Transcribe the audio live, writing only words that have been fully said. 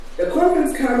The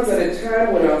conference comes at a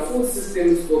time when our food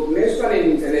systems, both nationally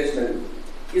and internationally,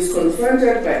 is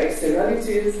confronted by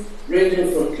externalities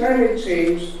ranging from climate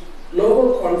change,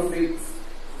 global conflicts,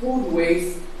 food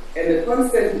waste, and the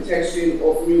constant detection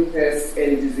of new pests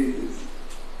and diseases.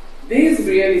 These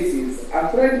realities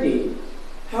are threatening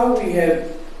how we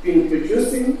have been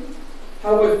producing,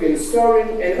 how we've been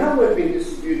storing, and how we've been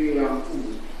distributing our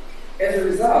food. As a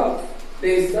result,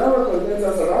 there is now a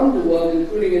consensus around the world,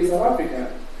 including in South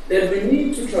Africa, that we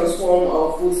need to transform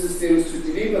our food systems to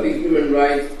deliver the human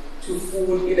right to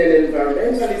food in an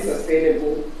environmentally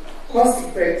sustainable,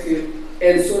 cost-effective,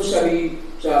 and socially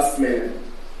just manner.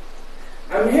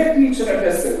 I'm happy,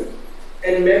 Chairperson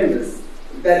and members,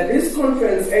 that this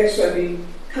conference actually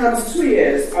comes 2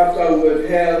 years after we have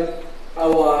held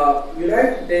our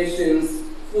United Nations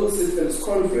Food Systems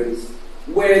Conference,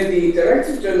 where the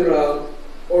Director General,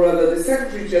 or rather the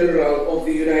Secretary General of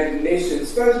the United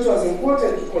Nations, felt it was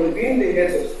important to convene the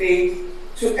heads of state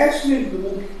to actually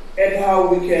look at how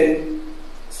we can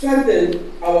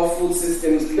strengthen our food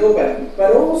systems globally,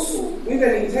 but also with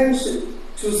an intention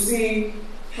to see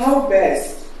how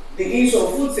best the issue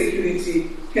of food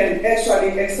security can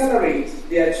actually accelerate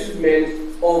the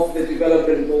achievement of the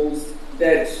development goals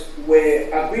that were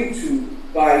agreed to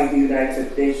by the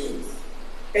United Nations.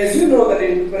 As you know, that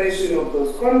in preparation of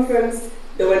those conferences,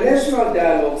 there were national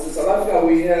dialogues. In South Africa,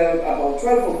 we held about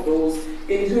 12 of those,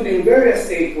 including various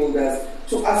stakeholders,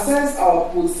 to assess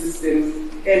our food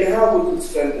systems and how we could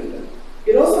strengthen them.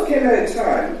 It also came at a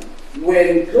time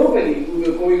when globally we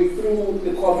were going through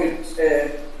the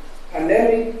COVID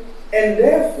pandemic, and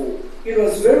therefore it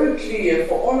was very clear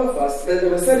for all of us that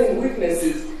there were certain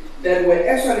weaknesses that were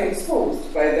actually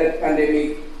exposed by that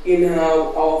pandemic in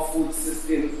how our food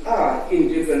systems are in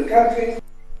different countries.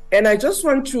 And I just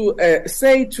want to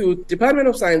say to Department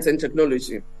of Science and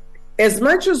Technology, as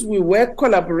much as we work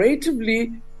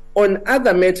collaboratively on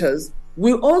other matters,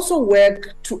 we also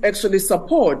work to actually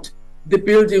support the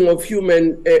building of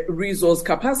human resource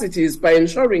capacities by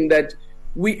ensuring that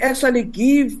we actually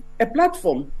give a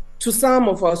platform to some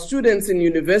of our students in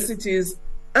universities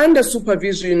under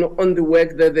supervision on the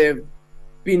work that they've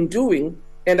been doing.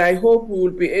 And I hope we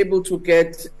will be able to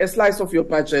get a slice of your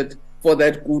budget for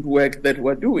that good work that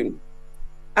we're doing.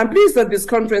 I'm pleased that this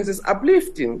conference is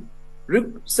uplifting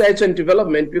research and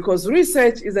development, because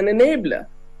research is an enabler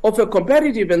of a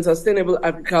competitive and sustainable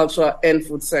agriculture and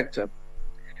food sector.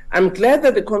 I'm glad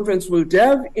that the conference will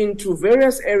delve into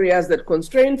various areas that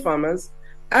constrain farmers,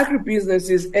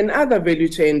 agribusinesses, and other value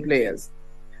chain players.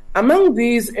 Among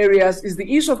these areas is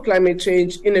the issue of climate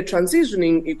change in a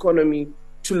transitioning economy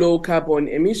to low carbon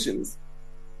emissions.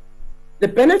 The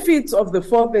benefits of the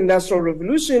fourth industrial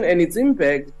revolution and its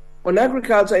impact on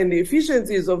agriculture and the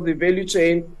efficiencies of the value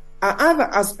chain are other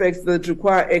aspects that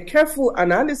require a careful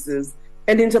analysis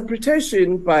and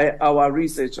interpretation by our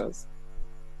researchers.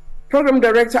 Program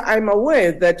Director, I'm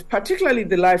aware that particularly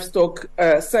the livestock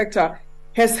sector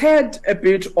has had a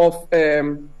bit of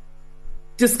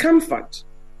discomfort,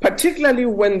 particularly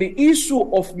when the issue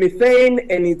of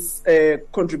methane and its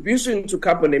contribution to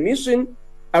carbon emission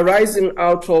arising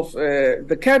out of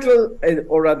the cattle,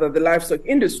 or rather the livestock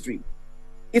industry.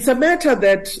 It's a matter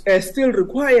that still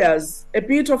requires a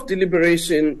bit of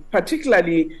deliberation,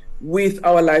 particularly with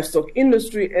our livestock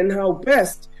industry, and how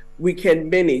best we can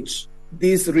manage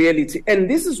this reality. And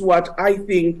this is what I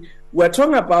think we're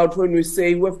talking about when we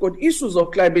say we've got issues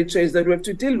of climate change that we have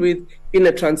to deal with in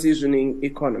a transitioning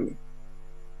economy.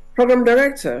 Program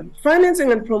Director,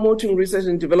 financing and promoting research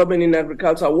and development in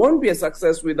agriculture won't be a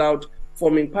success without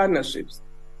forming partnerships.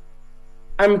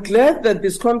 I'm glad that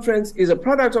this conference is a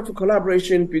product of a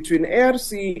collaboration between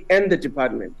ARC and the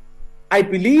department. I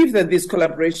believe that this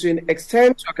collaboration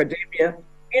extends to academia,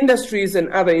 industries, and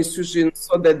other institutions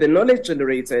so that the knowledge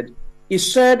generated is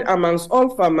shared amongst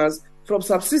all farmers from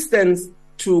subsistence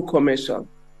to commercial.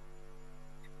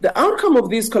 The outcome of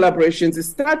these collaborations is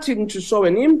starting to show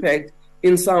an impact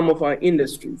in some of our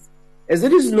industries. As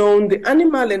it is known, the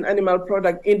animal and animal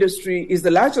product industry is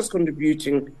the largest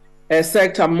contributing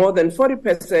sector, more than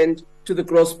 40% to the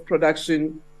gross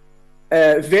production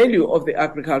value of the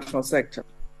agricultural sector.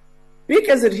 Big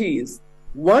as it is,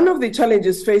 one of the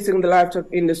challenges facing the livestock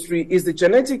industry is the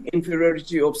genetic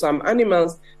inferiority of some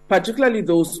animals, particularly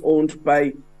those owned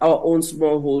by our own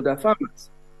smallholder farmers.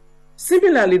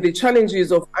 Similarly, the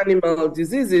challenges of animal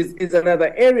diseases is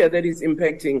another area that is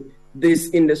impacting this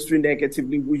industry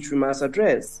negatively, which we must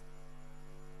address.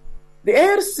 The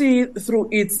ARC, through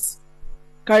its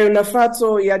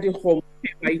Kayonafatso Yadikhomo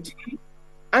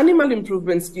Animal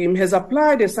Improvement Scheme, has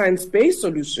applied a science-based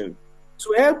solution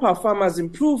to help our farmers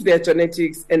improve their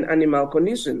genetics and animal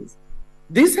conditions.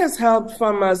 This has helped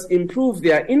farmers improve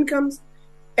their incomes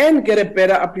and get a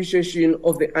better appreciation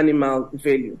of the animal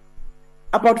value.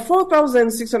 About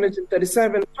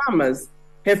 4,637 farmers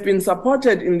have been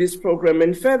supported in this program,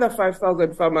 and further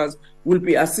 5,000 farmers will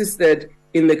be assisted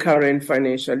in the current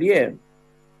financial year.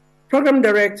 Program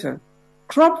Director,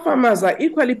 crop farmers are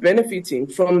equally benefiting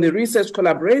from the research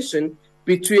collaboration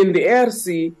between the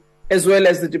ARC as well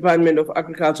as the Department of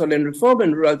Agricultural and Reform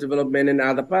and Rural Development and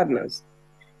other partners.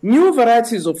 New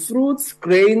varieties of fruits,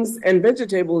 grains, and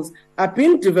vegetables are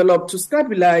being developed to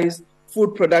stabilize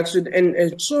food production and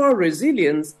ensure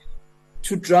resilience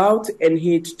to drought and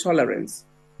heat tolerance.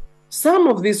 Some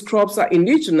of these crops are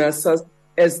indigenous, such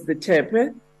as the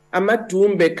tepe,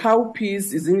 amadumbe,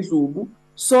 cowpeas, izindlubu,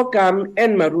 sorghum,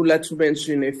 and marula, to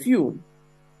mention a few.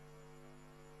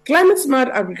 Climate-smart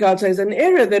agriculture is an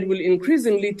area that will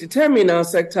increasingly determine our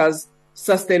sector's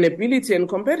sustainability and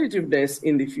competitiveness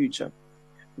in the future.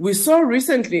 We saw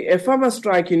recently a farmer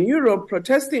strike in Europe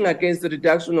protesting against the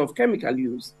reduction of chemical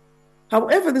use.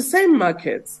 However, the same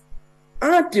markets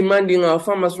are demanding our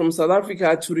farmers from South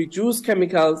Africa to reduce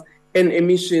chemicals and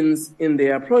emissions in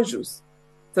their produce.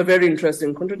 It's a very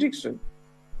interesting contradiction.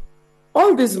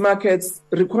 All these markets'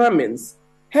 requirements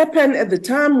happen at the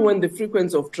time when the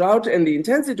frequency of drought and the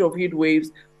intensity of heat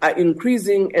waves are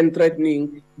increasing and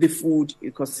threatening the food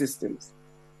ecosystems.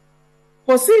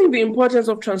 Foreseeing the importance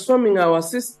of transforming our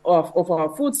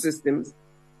food systems,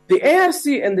 the ARC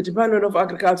and the Department of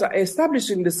Agriculture are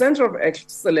establishing the Center of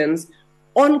Excellence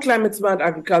on Climate-Smart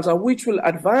Agriculture, which will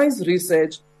advance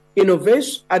research,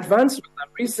 advance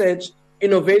research,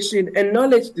 innovation, and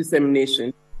knowledge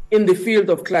dissemination in the field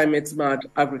of climate-smart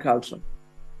agriculture.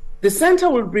 The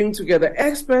center will bring together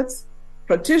experts,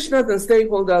 practitioners, and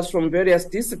stakeholders from various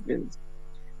disciplines.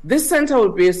 This center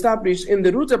will be established in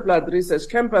the Rooterplaat Research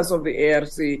Campus of the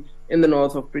ARC in the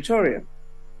north of Pretoria.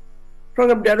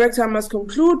 Program Director, I must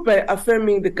conclude by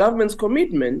affirming the government's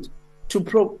commitment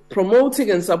to promoting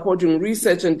and supporting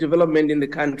research and development in the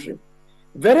country.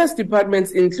 Various departments,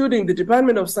 including the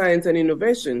Department of Science and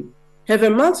Innovation, have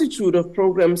a multitude of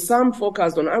programs, some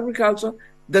focused on agriculture,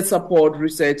 that support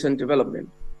research and development.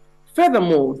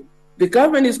 Furthermore, the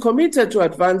government is committed to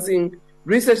advancing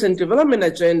research and development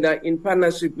agenda in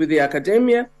partnership with the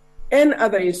academia and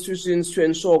other institutions to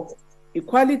ensure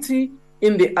equality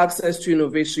in the access to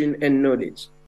innovation and knowledge.